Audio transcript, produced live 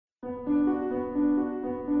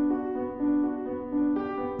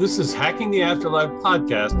This is Hacking the Afterlife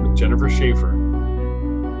podcast with Jennifer Shaffer.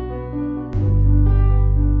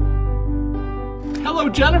 Hello,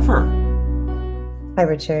 Jennifer. Hi,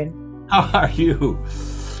 Richard. How are you?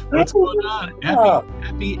 What's going on? Oh,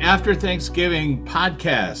 Happy After Thanksgiving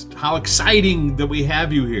podcast. How exciting that we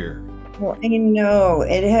have you here. well, I know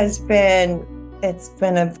it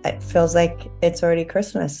feels like it's already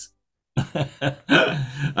Christmas.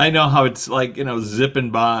 I know how it's like,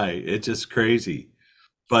 zipping by. It's just crazy.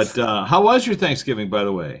 But how was your Thanksgiving, by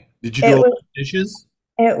the way? Did you do a It lot was, of dishes?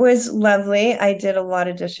 it was lovely. I did a lot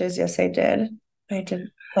of dishes. Yes, I did. I did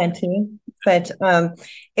plenty, but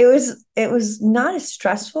it was not as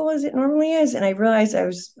stressful as it normally is. And I realized I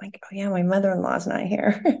was like, oh yeah, my mother-in-law's not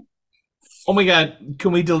here. Oh my God,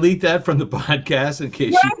 can we delete that from the podcast in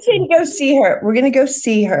case We're she... actually gonna go see her. We're gonna go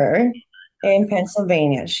see her in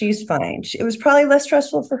Pennsylvania. She's fine. It was probably less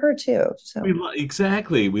stressful for her too. So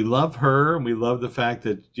Exactly. We love her, and we love the fact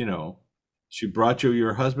that, she brought you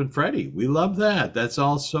your husband, Freddie. We love that. That's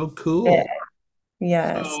all so yeah, cool.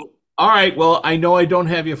 yes. So, all right. Well, I know I don't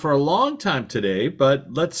have you for a long time today, but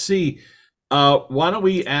let's see. Why don't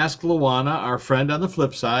we ask Luana, our friend on the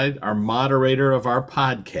flip side, our moderator of our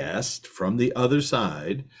podcast from the other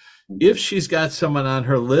side, if she's got someone on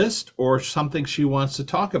her list or something she wants to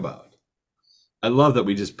talk about. I love that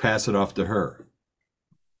we just pass it off to her.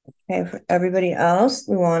 Okay, for everybody else,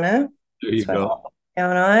 Luana, There you that's what I'm go.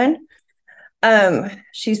 down on.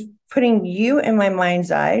 She's putting you in my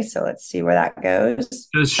mind's eye, so let's see where that goes.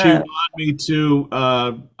 Does she want me to,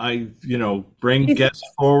 bring She's, guests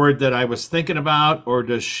forward that I was thinking about, or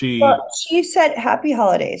does she? well, she said happy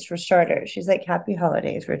holidays for starters. She's like, happy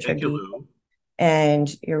holidays, Richard, Thank you, to you Lou.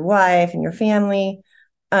 and your wife and your family.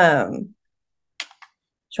 Um,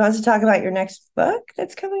 she wants to talk about your next book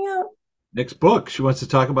that's coming out. Next book she wants to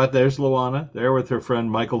talk about. There's Luana there with her friend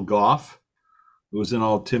Michael Goff, who was in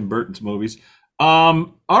all Tim Burton's movies. All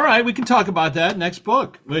right, we can talk about that next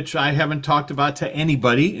book, which I haven't talked about to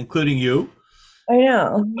anybody, including you. I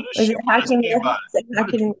know. What does Is she it want to say about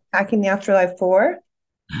it? hacking the afterlife 4?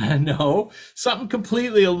 No, something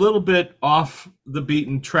completely a little bit off the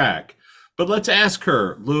beaten track. But let's ask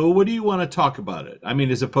her, Lou, what do you want to talk about it? I mean,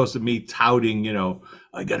 as opposed to me touting,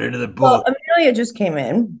 I got into the Well, book. Amelia just came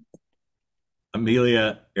in.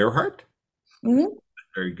 Amelia Earhart? Mhm.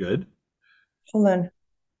 Very good. Hold on.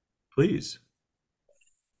 Please.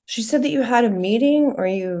 She said that you had a meeting or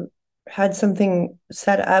you had something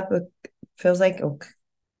set up. It feels like a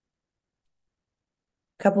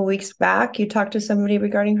couple weeks back. You talked to somebody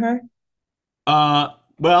regarding her. Uh,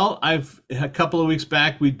 well, I've a couple of weeks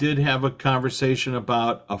back, we did have a conversation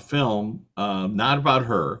about a film, not about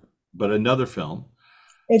her, but another film.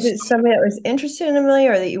 Is it somebody that was interested in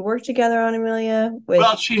Amelia or that you worked together on Amelia with?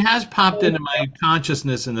 Well, she has popped into my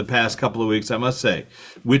consciousness in the past couple of weeks, I must say,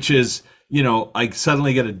 which is, I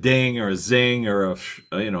suddenly get a ding or a zing or a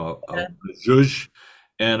zhuzh,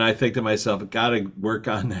 and I think to myself, got to work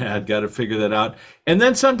on that, got to figure that out. And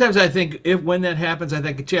then sometimes I think if when that happens, I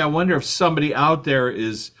think, gee, I wonder if somebody out there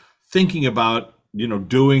is thinking about,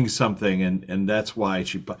 doing something, and that's why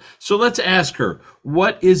she. So let's ask her,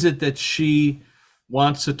 what is it that she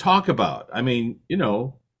wants to talk about? I mean,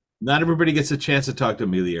 not everybody gets a chance to talk to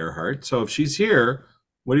Amelia Earhart. So if she's here,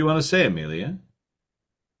 what do you want to say, Amelia?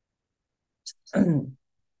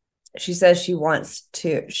 She says she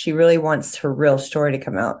really wants her real story to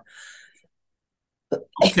come out.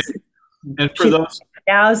 Okay. And for She those,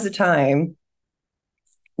 now's the time.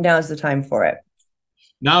 Now's the time for it.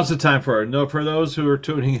 now's the time for her. No, for those who are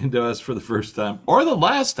tuning into us for the first time or the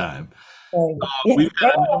last time, Yeah, we've yeah,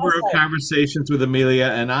 had a number of awesome. conversations with Amelia,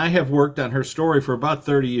 and I have worked on her story for about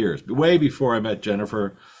 30 years, way before I met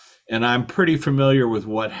Jennifer. And I'm pretty familiar with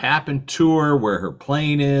what happened to her, where her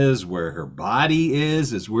plane is, where her body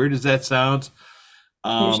is, as weird as that sounds. Who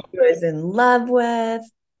Um, she was in love with.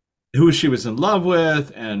 who she was in love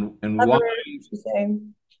with, and why. Lovers, she's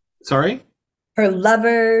saying. Sorry? Her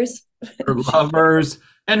lovers. Her She's lovers,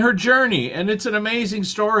 and her journey. And it's an amazing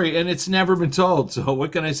story, and it's never been told. So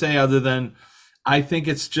what can I say other than I think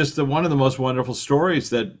it's just one of the most wonderful stories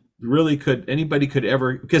that really anybody could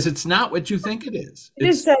ever, because it's not what you think it is. it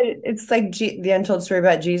is said it's like the untold story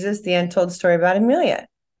about Jesus, the untold story about Amelia.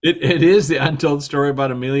 It is the untold story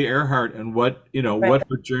about Amelia Earhart and what, Right. what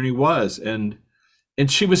her journey was. And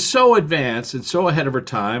she was so advanced and so ahead of her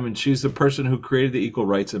time, and she's the person who created the Equal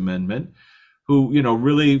Rights Amendment, who,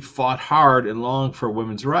 really fought hard and long for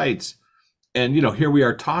women's rights. And, here we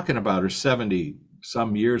are talking about her 70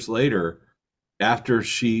 some years later after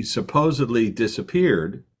she supposedly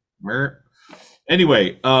disappeared.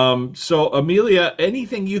 Anyway, so Amelia,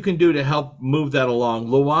 anything you can do to help move that along?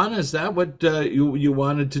 Luana, is that what you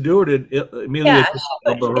wanted to do, or did Amelia Yeah, just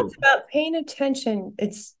but it's about paying attention.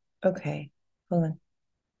 It's okay. Hold on.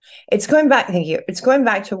 It's going back. Thank you. It's going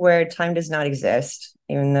back to where time does not exist,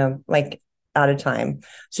 even though like out of time.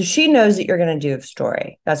 So she knows that you're going to do a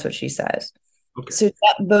story. That's what she says. Okay. So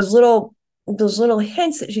those little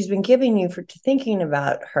hints that she's been giving you for thinking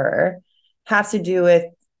about her have to do with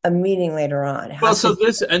a meeting later on. It Well, has so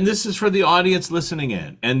to. this is for the audience listening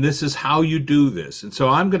in, and this is how you do this. And so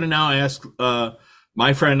I'm going to now ask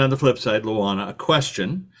my friend on the flip side, Luana, a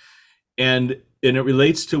question, and it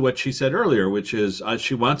relates to what she said earlier, which is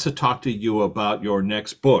she wants to talk to you about your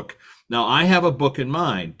next book. Now, I have a book in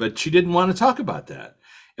mind, but she didn't want to talk about that.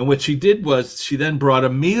 And what she did was she then brought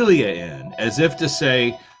Amelia in, as if to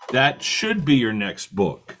say that should be your next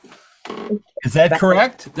book. Is that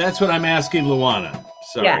correct? That's what I'm asking Luana.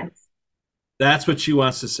 Sorry. Yeah. That's what she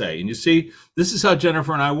wants to say. And you see, this is how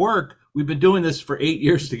Jennifer and I work. We've been doing this for 8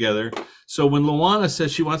 years together. So when Luana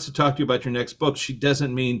says she wants to talk to you about your next book, she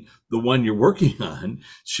doesn't mean the one you're working on.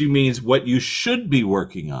 She means what you should be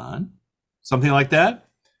working on. Something like that?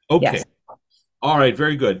 Okay. Yes. All right.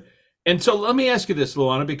 Very good. And so let me ask you this,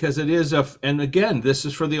 Luana, because it is and again, this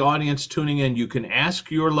is for the audience tuning in. You can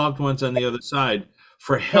ask your loved ones on the other side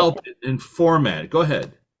for help in format. Go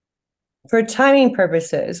ahead. For timing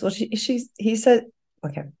purposes. Well, he said,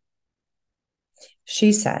 okay.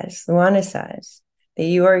 She says, Luana says that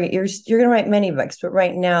you're going to write many books, but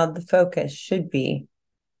right now the focus should be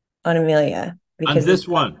on Amelia On because this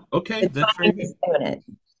one. Okay. the That's very timing good. is imminent.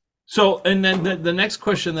 So, and then the next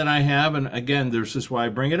question that I have, and again, this is why I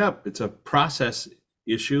bring it up. It's a process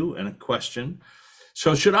issue and a question.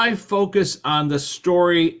 So, should I focus on the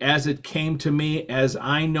story as it came to me, as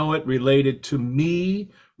I know it related to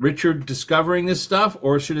me, Richard, discovering this stuff,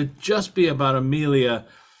 or should it just be about Amelia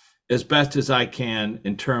as best as I can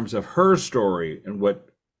in terms of her story and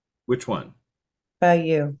which one? About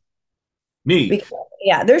you. Me. Because,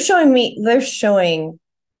 yeah, they're showing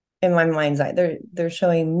in my mind's eye, they're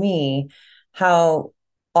showing me how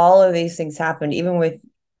all of these things happened, even with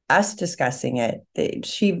us discussing it.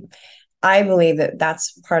 I believe that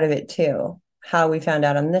that's part of it too. How we found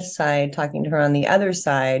out on this side, talking to her on the other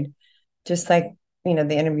side, just like the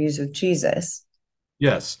interviews with Jesus.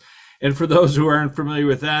 Yes. And for those who aren't familiar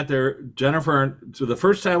with that, there, Jennifer, so the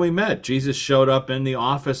first time we met, Jesus showed up in the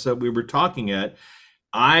office that we were talking at.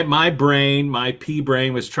 My pea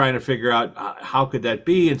brain was trying to figure out how could that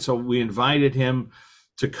be. And so we invited him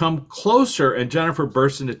to come closer, and Jennifer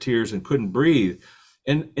burst into tears and couldn't breathe.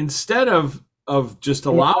 And instead of just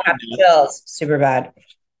allowing that, Chills, super bad.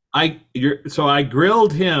 so I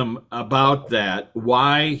grilled him about that,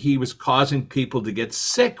 why he was causing people to get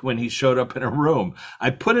sick when he showed up in a room. I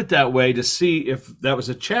put it that way to see if that was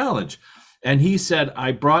a challenge. And he said,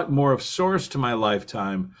 I brought more of source to my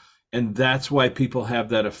lifetime. And that's why people have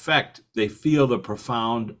that effect. They feel the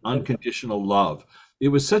profound unconditional love. It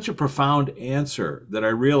was such a profound answer that I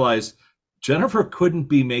realized Jennifer couldn't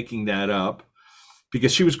be making that up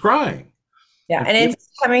because she was crying. Yeah, And and it's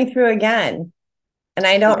coming through again. And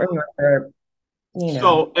I don't remember, you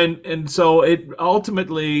know. so it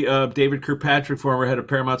ultimately, David Kirkpatrick, former head of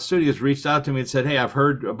Paramount Studios, reached out to me and said, "Hey, I've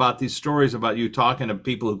heard about these stories about you talking to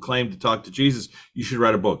people who claim to talk to Jesus. You should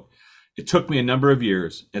write a book." It took me a number of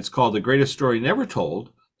years. It's called The Greatest Story Never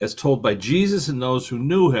Told, as told by Jesus and those who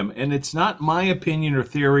knew him. And it's not my opinion or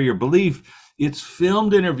theory or belief. It's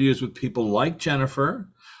filmed interviews with people like Jennifer,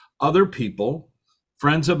 other people,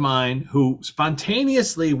 friends of mine who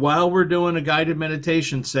spontaneously, while we're doing a guided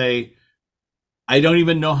meditation, say, I don't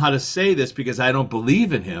even know how to say this because I don't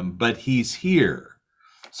believe in him, but he's here.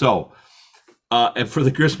 So, and for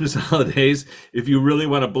the Christmas holidays, if you really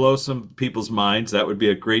want to blow some people's minds, that would be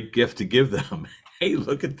a great gift to give them. Hey,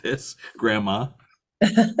 look at this, Grandma.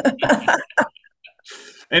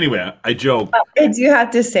 Anyway, I joke. I do have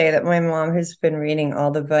to say that my mom has been reading all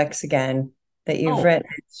the books again that you've Oh, written.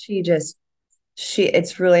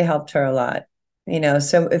 It's really helped her a lot.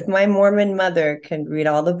 So if my Mormon mother can read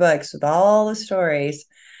all the books with all the stories,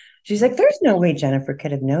 she's like, there's no way Jennifer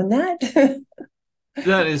could have known that.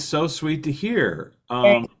 that is so sweet to hear.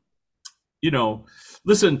 You know,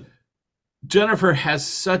 listen, Jennifer has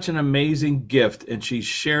such an amazing gift and she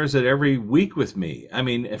shares it every week with me. I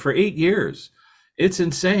mean, for 8 years, it's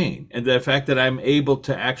insane. And the fact that I'm able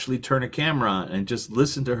to actually turn a camera on and just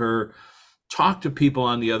listen to her talk to people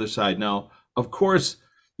on the other side. Now, of course,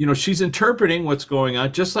 she's interpreting what's going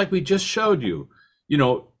on, just like we just showed you.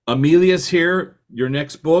 Amelia's here, your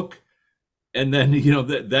next book. And then,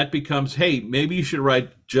 that becomes, hey, maybe you should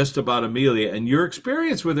write just about Amelia and your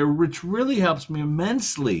experience with her, which really helps me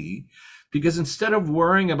immensely, because instead of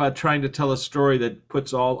worrying about trying to tell a story that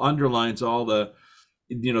underlines all the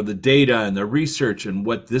data and the research and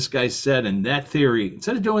what this guy said and that theory,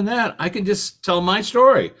 instead of doing that, I can just tell my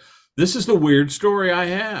story. This is the weird story I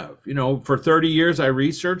have. For 30 years I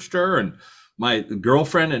researched her, and my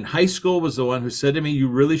girlfriend in high school was the one who said to me, you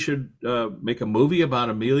really should make a movie about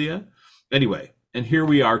Amelia. Anyway, and here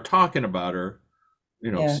we are talking about her,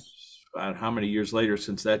 Yeah. about how many years later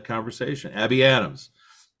since that conversation. Abby Adams,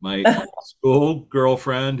 my school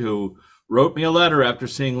girlfriend, who wrote me a letter after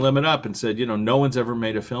seeing Limit Up and said, no one's ever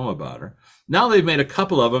made a film about her. Now they've made a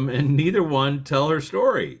couple of them, and neither one tell her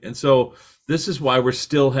story. And so this is why we're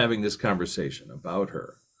still having this conversation about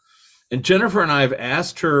her. And Jennifer and I have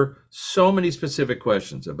asked her so many specific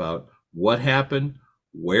questions about what happened,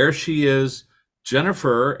 where she is.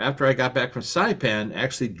 Jennifer, after I got back from Saipan,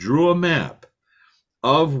 actually drew a map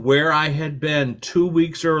of where I had been 2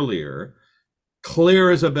 weeks earlier, clear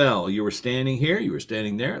as a bell. You were standing here, you were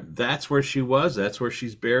standing there. That's where she was. That's where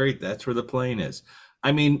she's buried. That's where the plane is.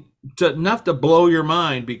 I mean, enough to blow your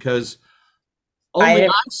mind, because I only didn't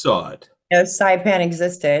I saw it. know Saipan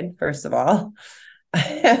existed, first of all.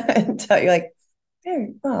 Until you're like,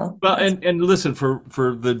 very well, Well, that's and listen,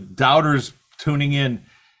 for the doubters tuning in,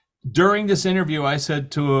 during this interview, I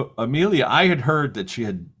said to Amelia, I had heard that she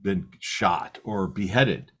had been shot or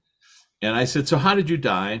beheaded. And I said, so how did you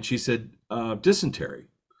die? And she said, dysentery.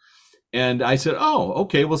 And I said, oh,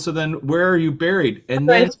 okay. Well, so then where are you buried? And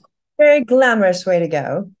a then, very glamorous way to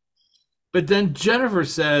go. but then Jennifer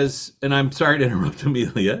says, and I'm sorry to interrupt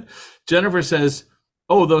Amelia, Jennifer says,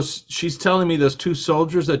 oh, she's telling me those two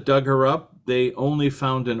soldiers that dug her up, they only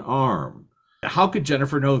found an arm. How could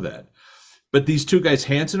Jennifer know that? But these two guys,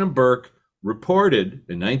 Hansen and Burke, reported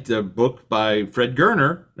in the book by Fred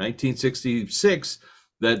Gerner, 1966,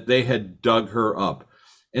 that they had dug her up.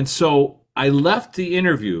 And so I left the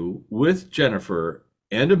interview with Jennifer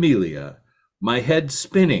and Amelia, my head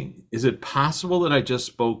spinning. Is it possible that I just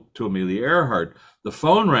spoke to Amelia Earhart? The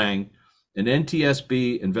phone rang. An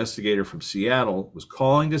NTSB investigator from Seattle was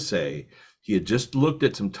calling to say he had just looked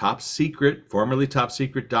at some formerly top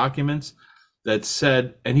secret documents that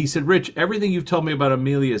said, and he said, Rich, everything you've told me about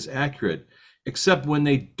Amelia is accurate, except when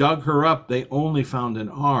they dug her up, they only found an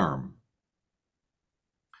arm.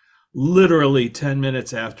 Literally 10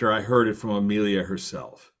 minutes after I heard it from Amelia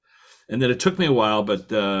herself. And then it took me a while, but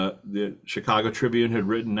the Chicago Tribune had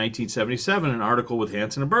written in 1977 an article with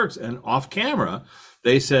Hansen and Burks, and off camera,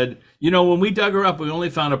 they said, when we dug her up, we only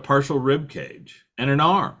found a partial rib cage and an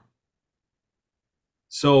arm.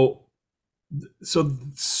 So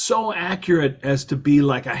accurate as to be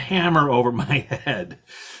like a hammer over my head.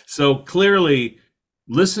 So clearly,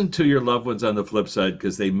 listen to your loved ones on the flip side,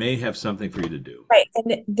 because they may have something for you to do. Right.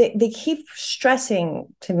 And they keep stressing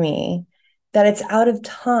to me that it's out of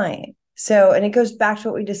time. So, and it goes back to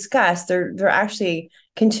what we discussed. They're actually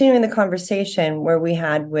continuing the conversation where we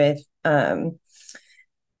had I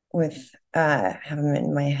have them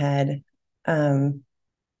in my head. Oh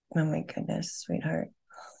my goodness, sweetheart.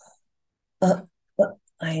 Uh,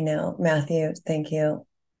 I know, Matthew. Thank you.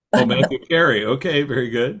 Oh, Matthew Carey. Okay, very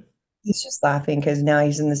good. He's just laughing because now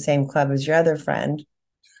he's in the same club as your other friend.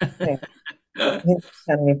 He's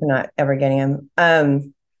telling me for not ever getting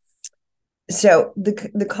him. So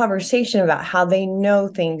the conversation about how they know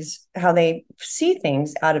things, how they see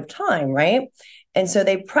things out of time, right? And so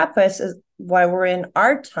they prep us while we're in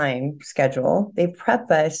our time schedule. They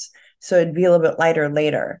prep us so it'd be a little bit lighter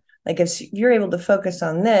later. Like if you're able to focus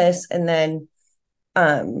on this, and then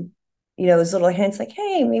those little hints like,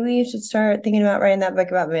 hey, maybe you should start thinking about writing that book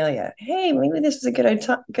about Amelia. Hey, maybe this is a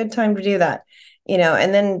good time to do that.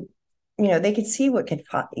 And then they could see what could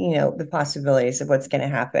the possibilities of what's going to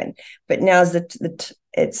happen. But now's the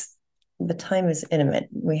time is intimate.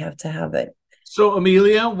 We have to have it. So,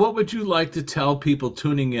 Amelia, what would you like to tell people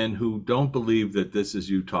tuning in who don't believe that this is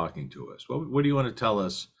you talking to us? What do you want to tell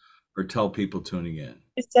us or tell people tuning in?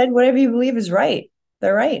 I said, whatever you believe is right.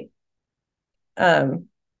 They're right.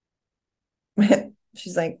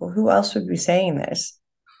 She's like, well, who else would be saying this?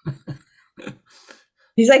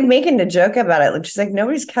 He's like making a joke about it. She's like,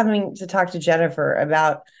 nobody's coming to talk to Jennifer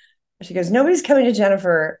about, she goes, nobody's coming to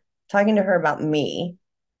Jennifer, talking to her about me,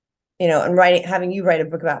 and having you write a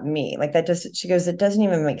book about me. Like that she goes, it doesn't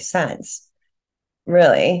even make sense.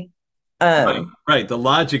 Really. Right. The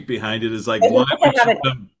logic behind it is like, why would she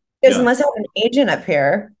come? Because unless I have an agent up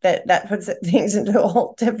here that puts things into a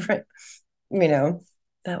whole different,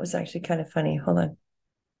 that was actually kind of funny. Hold on.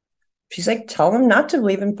 She's like, tell them not to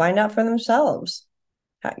believe and find out for themselves.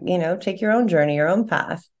 take your own journey, your own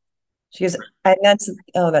path. She goes, and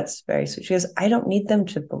that's very sweet. She goes, I don't need them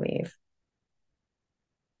to believe.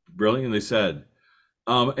 Brilliantly said.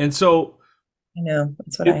 And so,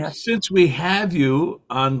 That's what I have. since we have you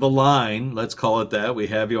on the line, let's call it that, we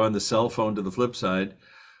have you on the cell phone to the flip side.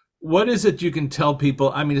 What is it you can tell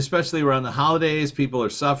people? I mean, especially around the holidays, people are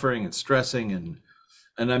suffering and stressing, and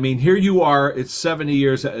I mean, here you are. It's 70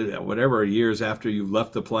 years, whatever years after you've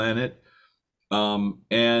left the planet,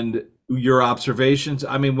 and your observations.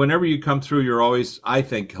 I mean, whenever you come through, you're always, I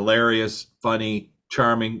think, hilarious, funny,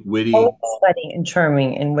 charming, Always witty. funny and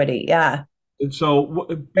charming and witty. Yeah. And so,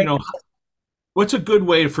 what's a good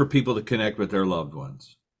way for people to connect with their loved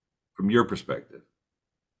ones from your perspective?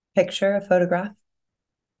 Picture, a photograph,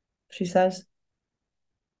 she says.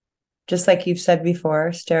 Just like you've said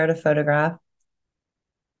before, stare at a photograph.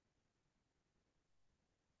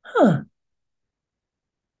 Huh.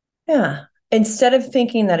 Yeah. Instead of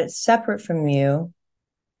thinking that it's separate from you,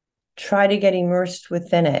 try to get immersed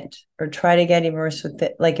within it or try to get immersed with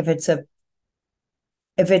it. Like if it's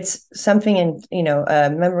something in, a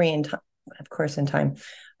memory in time, of course, in time,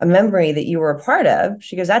 a memory that you were a part of,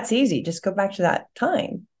 she goes, that's easy. Just go back to that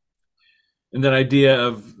time. And that idea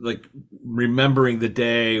of like remembering the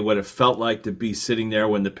day, what it felt like to be sitting there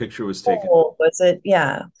when the picture was taken. Oh, was it,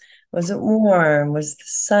 yeah. Was it warm? Was the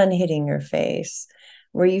sun hitting your face?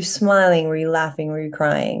 Were you smiling? Were you laughing? Were you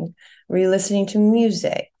crying? Were you listening to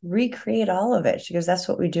music? Recreate all of it. She goes, that's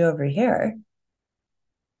what we do over here.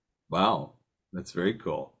 Wow, that's very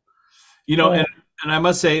cool. You know, Yeah. and I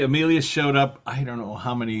must say, Amelia showed up, I don't know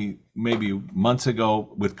how many, maybe months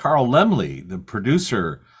ago with Carl Lemley, the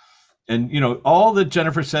producer. And, all that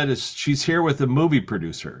Jennifer said is she's here with the movie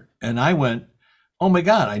producer. And I went, oh my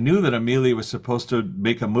God, I knew that Amelia was supposed to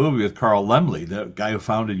make a movie with Carl Lemley, the guy who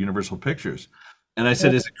founded Universal Pictures. And I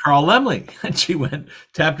said, is it Carl Lemley? And she went,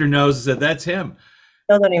 tapped her nose and said, that's him.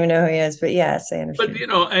 Still don't even know who he is, but yes, I But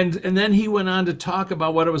understand. and then he went on to talk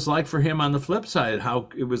about what it was like for him on the flip side, how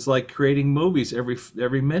it was like creating movies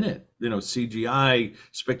every minute, CGI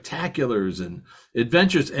spectaculars and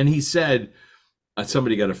adventures. And he said,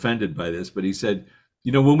 somebody got offended by this, but he said,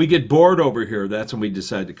 when we get bored over here, that's when we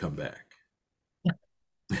decide to come back.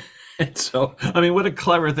 And so, I mean, what a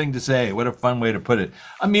clever thing to say. What a fun way to put it.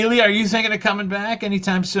 Amelia, are you thinking of coming back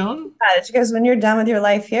anytime soon? Yeah, she goes, when you're done with your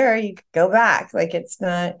life here, you could go back. Like it's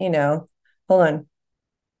not, hold on.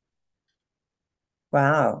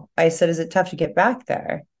 Wow. I said, is it tough to get back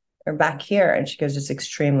there or back here? And she goes, it's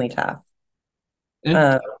extremely tough. And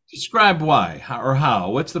Um, describe why or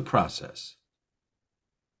how. What's the process?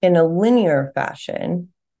 in a linear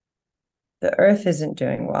fashion, the earth isn't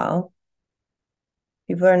doing well.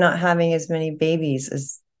 People are not having as many babies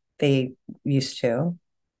as they used to.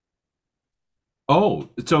 Oh,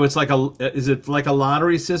 so is it like a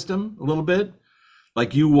lottery system a little bit?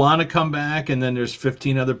 Like you want to come back and then there's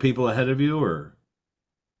 15 other people ahead of you, or?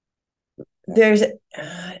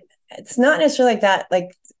 It's not necessarily like that. Like,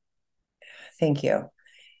 thank you.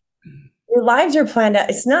 Your lives are planned out.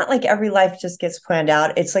 It's not like every life just gets planned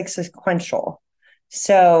out. It's like sequential.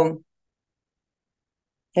 So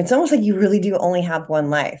it's almost like you really do only have one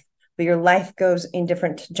life, but your life goes in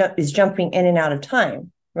is jumping in and out of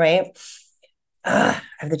time, right? I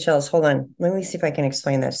have the chills. Hold on. Let me see if I can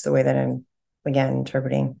explain this the way that I'm, again,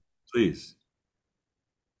 interpreting. Please.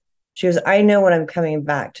 She goes, I know when I'm coming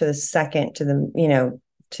back to the second, to the,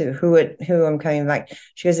 to who I'm coming back.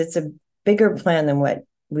 She goes, it's a bigger plan than what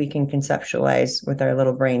we can conceptualize with our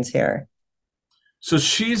little brains here. So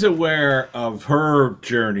she's aware of her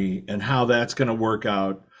journey and how that's going to work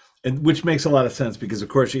out, and which makes a lot of sense because, of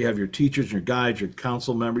course, you have your teachers, your guides, your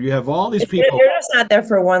council member. You have all these people They're just not there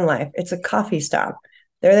for one life. It's a coffee stop.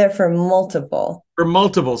 They're there for multiple. or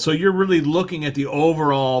multiple. So you're really looking at the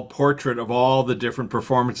overall portrait of all the different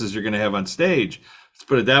performances you're going to have on stage. Let's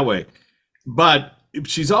put it that way. But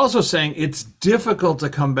she's also saying it's difficult to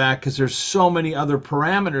come back because there's so many other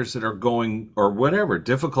parameters that are going, or whatever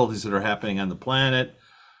difficulties that are happening on the planet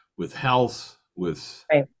with health, with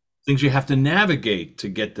Right. things you have to navigate to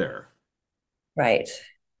get there. Right.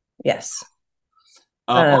 Yes.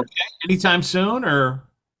 Okay, anytime soon, or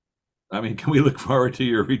I mean, can we look forward to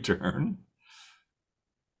your return,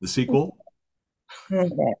 the sequel?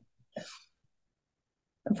 Okay.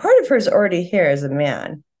 A part of her is already here as a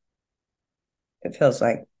man, it feels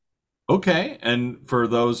like. Okay, and for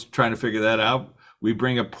those trying to figure that out, we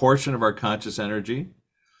bring a portion of our conscious energy.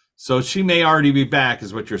 So she may already be back,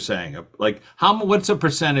 is what you're saying. Like, what's a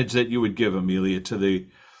percentage that you would give, Amelia, to the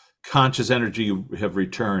conscious energy you have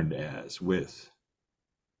returned as with?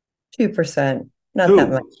 2%. Not that Two.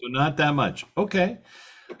 much. So not that much. Okay.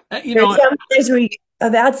 You There's know, some days Oh,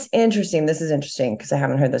 that's interesting. This is interesting because I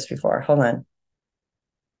haven't heard this before. Hold on.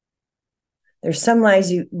 There's some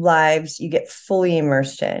lives you get fully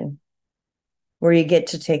immersed in, where you get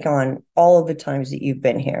to take on all of the times that you've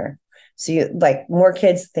been here. So you like more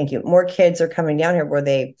kids, thank you. More kids are coming down here where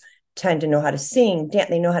they tend to know how to sing, dance,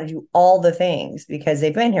 they know how to do all the things because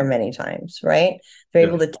they've been here many times, right? They're Yeah.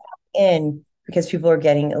 able to tap in because people are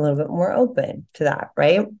getting a little bit more open to that,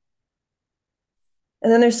 right?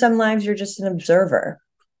 And then there's some lives you're just an observer.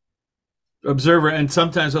 Observer, and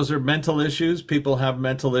sometimes those are mental issues. People have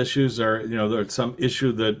mental issues, or there's some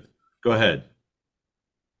issue that. Go ahead.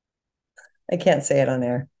 I can't say it on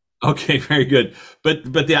air. Okay, very good.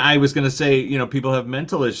 But yeah, I was going to say, people have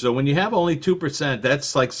mental issues. So when you have only 2%,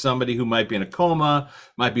 that's like somebody who might be in a coma,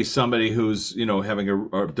 might be somebody who's, having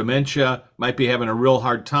a dementia, might be having a real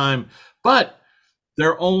hard time. But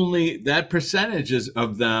they're only that percentages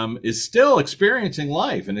of them is still experiencing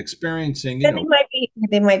life and experiencing, And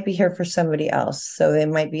they might be here for somebody else. So they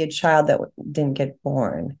might be a child that didn't get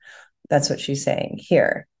born. That's what she's saying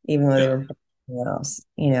here, even though they yeah. were someone else,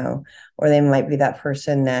 or they might be that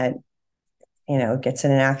person that, gets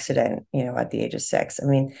in an accident, at the age of 6. I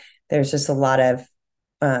mean, there's just a lot of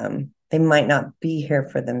they might not be here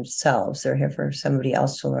for themselves. They're here for somebody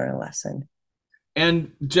else to learn a lesson.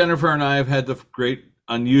 And Jennifer and I have had the great,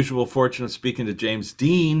 unusual fortune of speaking to James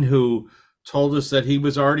Dean, who told us that he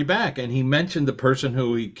was already back. And he mentioned the person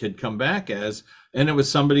who he could come back as. And it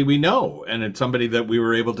was somebody we know, and it's somebody that we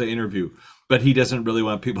were able to interview. But he doesn't really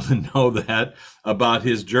want people to know that about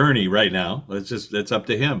his journey right now. That's up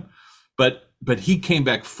to him. But he came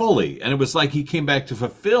back fully. And it was like he came back to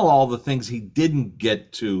fulfill all the things he didn't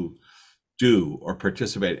get to do or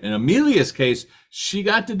participate. In Amelia's case, she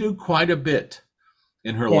got to do quite a bit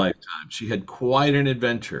in her Yeah. lifetime. She had quite an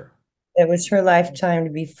adventure. It was her lifetime to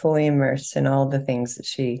be fully immersed in all the things that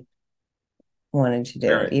she wanted to do,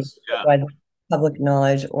 even Experience. Yeah. whether public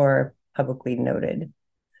knowledge or publicly noted.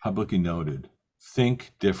 Publicly noted.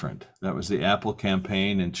 Think different. That was the Apple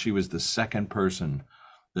campaign, and she was the second person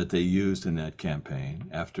that they used in that campaign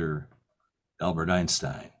after Albert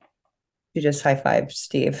Einstein. She just high fived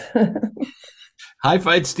Steve. High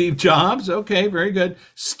five, Steve Jobs. Okay, very good. Oh,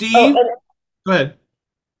 Steve, and go ahead.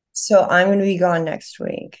 so I'm going to be gone next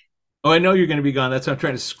week. Oh, I know you're going to be gone. That's why I'm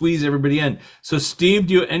trying to squeeze everybody in. So, Steve,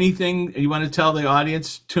 do you anything you want to tell the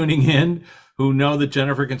audience tuning in who know that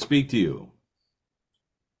Jennifer can speak to you?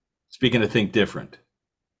 Speaking of think different.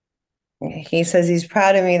 He says he's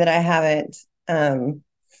proud of me that I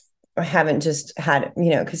haven't just had,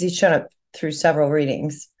 because he's shown up through several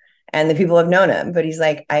readings and the people have known him, but he's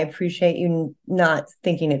like, I appreciate you not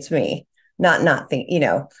thinking it's me, not think,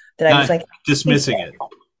 that I was Not like, dismissing it.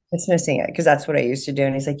 dismissing it because that's what I used to do.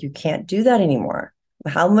 And he's like, you can't do that anymore.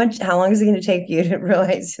 How long is it going to take you to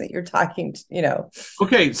realize that you're talking to?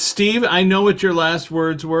 Okay, Steve, I know what your last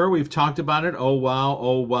words were. We've talked about it. Oh, wow.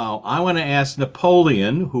 Oh, wow. I want to ask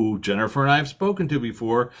Napoleon, who Jennifer and I have spoken to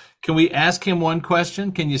before. Can we ask him one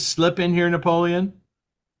question? Can you slip in here, Napoleon?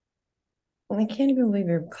 I can't even believe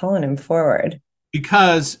you're calling him forward.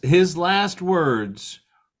 Because his last words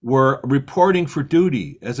were reporting for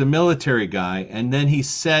duty as a military guy, and then he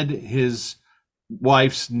said his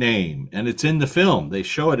wife's name, and it's in the film. They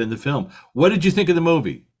show it in the film. What did you think of the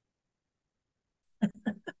movie?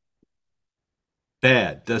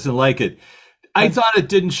 Bad. Doesn't like it. I thought it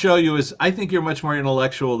didn't show you as, I think you're much more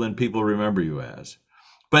intellectual than people remember you as.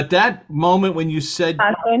 But that moment when you said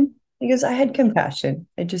Compassion. Because I had compassion.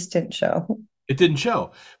 It just didn't show. it didn't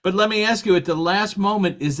show. But let me ask you, at the last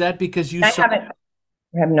moment, is that because I haven't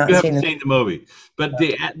I have you not haven't seen the seen the movie? But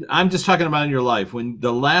I'm just talking about in your life, when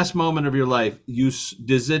the last moment of your life,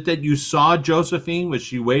 is it that you saw Josephine? Was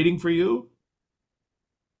she waiting for you?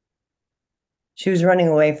 She was running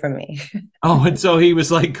away from me. Oh, and so he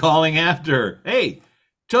was like calling after her. Hey,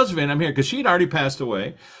 Josephine, I'm here, because she'd already passed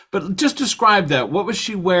away. But just describe that. What was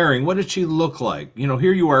she wearing? What did she look like?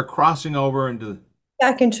 Here you are crossing over into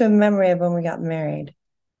Back into a memory of when we got married,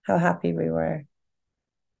 how happy we were.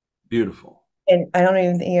 beautiful. And I don't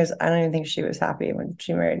even think she was happy when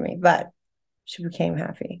she married me, but she became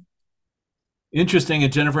happy. Interesting.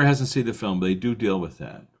 And Jennifer hasn't seen the film. They do deal with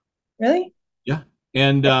that. Really? Yeah.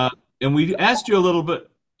 And we asked you a little bit.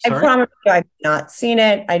 I Sorry. promise you I've not seen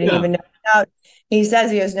it. I didn't Yeah. even know about. He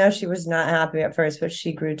says he goes, no, she was not happy at first, but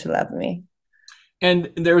she grew to love me.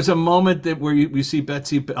 And there was a moment where we see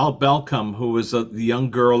Betsy Belcom, who was the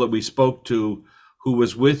young girl that we spoke to, who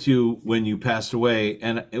was with you when you passed away.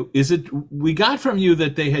 And we got from you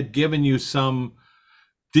that they had given you some,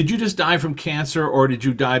 did you just die from cancer, or did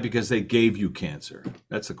you die because they gave you cancer?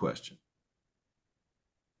 That's the question.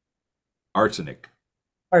 Arsenic.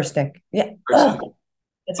 Arsenic. Yeah. Arsenic. Ugh.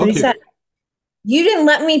 That's what he Okay. said. You didn't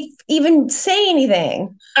let me even say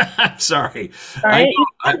anything. I'm sorry. All I right. know.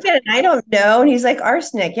 He jumped in, I don't know. And he's like,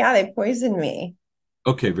 arsenic. Yeah, they poisoned me.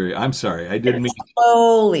 Okay, I'm sorry. I didn't mean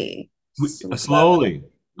Slowly. Slowly. slowly.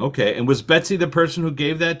 Okay. And was Betsy the person who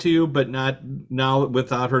gave that to you, but not now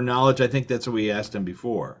without her knowledge? I think that's what we asked him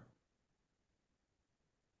before.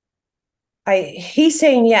 He's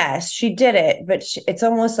saying yes, she did it, but it's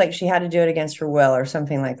almost like she had to do it against her will or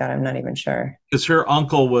something like that. I'm not even sure. Because her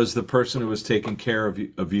uncle was the person who was taking care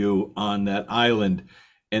of you on that island,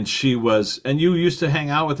 and you used to hang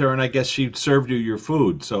out with her, and I guess she served you your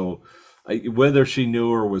food. So, whether she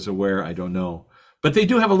knew or was aware, I don't know. But they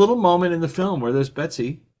do have a little moment in the film where there's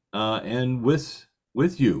Betsy, and with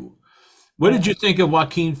you. What did Yeah. you think of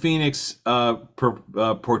Joaquin Phoenix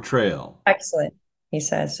portrayal? Excellent. He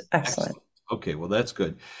says, excellent. Excellent. Okay, well that's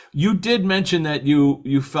good. You did mention that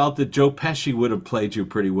you felt that Joe Pesci would have played you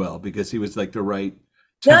pretty well because he was like the right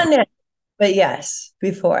Not temper now, but yes,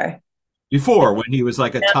 before. before when he was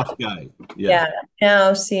like a tough guy. Yeah. Yeah.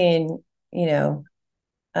 Now seeing, you know,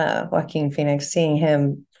 Joaquin Phoenix, seeing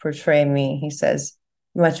him portray me, he says,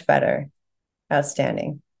 much better.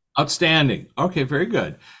 Outstanding. Outstanding. Okay, very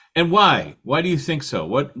good. And why? Why do you think so?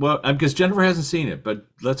 What because Jennifer hasn't seen it, but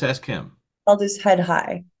let's ask him. Held his head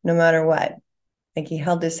high, no matter what. Like he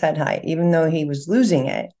held his head high, even though he was losing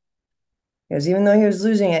it. Because even though he was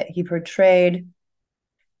losing it, he portrayed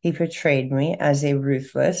me as a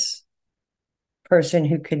ruthless person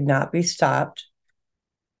who could not be stopped,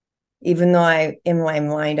 even though in my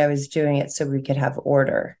mind, I was doing it so we could have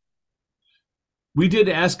order. We did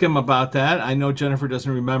ask him about that. I know Jennifer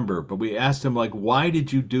doesn't remember, but we asked him like, why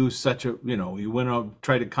did you do such a, you went out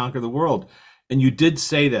try to conquer the world, and you did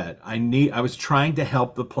say that I was trying to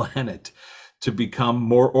help the planet to become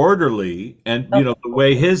more orderly, and Oh, the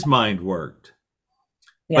way his mind worked.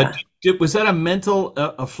 But yeah, was that a mental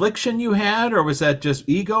affliction you had, or was that just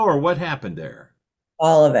ego, or what happened there?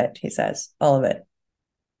 all of it, he says, all of it.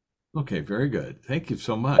 Okay, very good. Thank you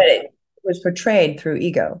so But much. it was portrayed through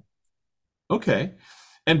ego. Okay.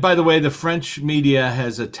 And by the way, the French media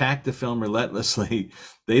has attacked the film relentlessly.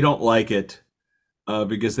 They don't like it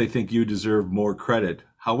because they think you deserve more credit.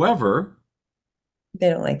 However, They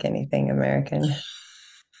don't like anything American.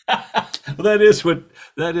 well, that is what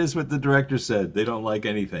the director said. They don't like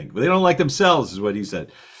anything. They don't like themselves, is what he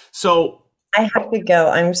said. So I have to go.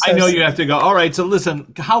 I'm I so know sorry. you have to go. All right. So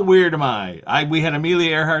listen, how weird am I? We had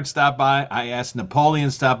Amelia Earhart stop by. I asked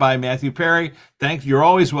Napoleon stop by. Matthew Perry, thanks. You're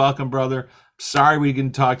always welcome, brother. Sorry we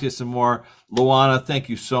can talk to you some more. Luana, thank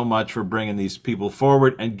you so much for bringing these people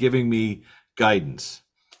forward and giving me guidance.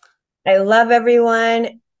 I love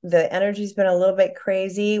everyone. The energy's been a little bit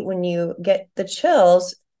crazy. When you get the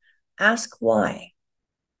chills, ask why.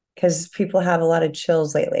 Because people have a lot of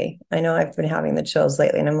chills lately. I know I've been having the chills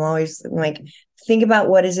lately, and I'm like, think about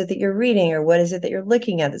what is it that you're reading or what is it that you're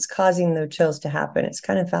looking at that's causing the chills to happen. It's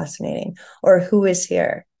kind of fascinating. Or who is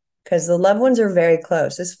here? Because the loved ones are very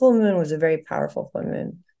close. This full moon was a very powerful full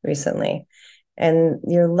moon recently, and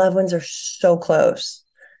your loved ones are so close.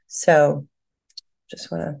 So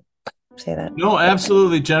just want to say that. No,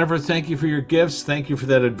 absolutely. Jennifer, thank you for your gifts. Thank you for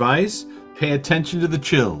that advice. Pay attention to the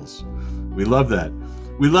chills. We love that.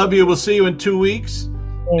 We love you. We'll see you in 2 weeks.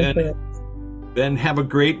 Thank And you. then have a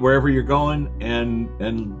great wherever you're going and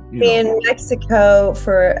In Mexico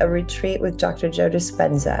for a retreat with Dr. Joe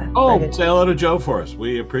Dispenza. oh, say hello to Joe for us.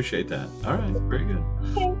 We appreciate that. All right, very good.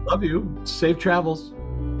 Okay. Love you. Safe travels.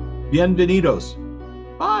 Bienvenidos.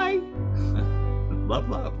 Bye. Love,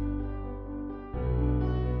 love.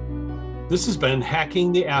 This has been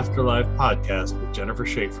Hacking the Afterlife podcast with Jennifer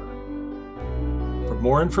Shaffer. For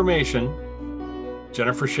more information,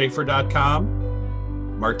 jennifershaffer.com,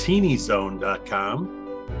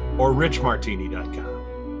 martinizone.com, or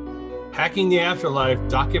richmartini.com. Hacking the Afterlife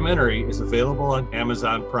documentary is available on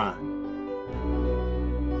Amazon Prime.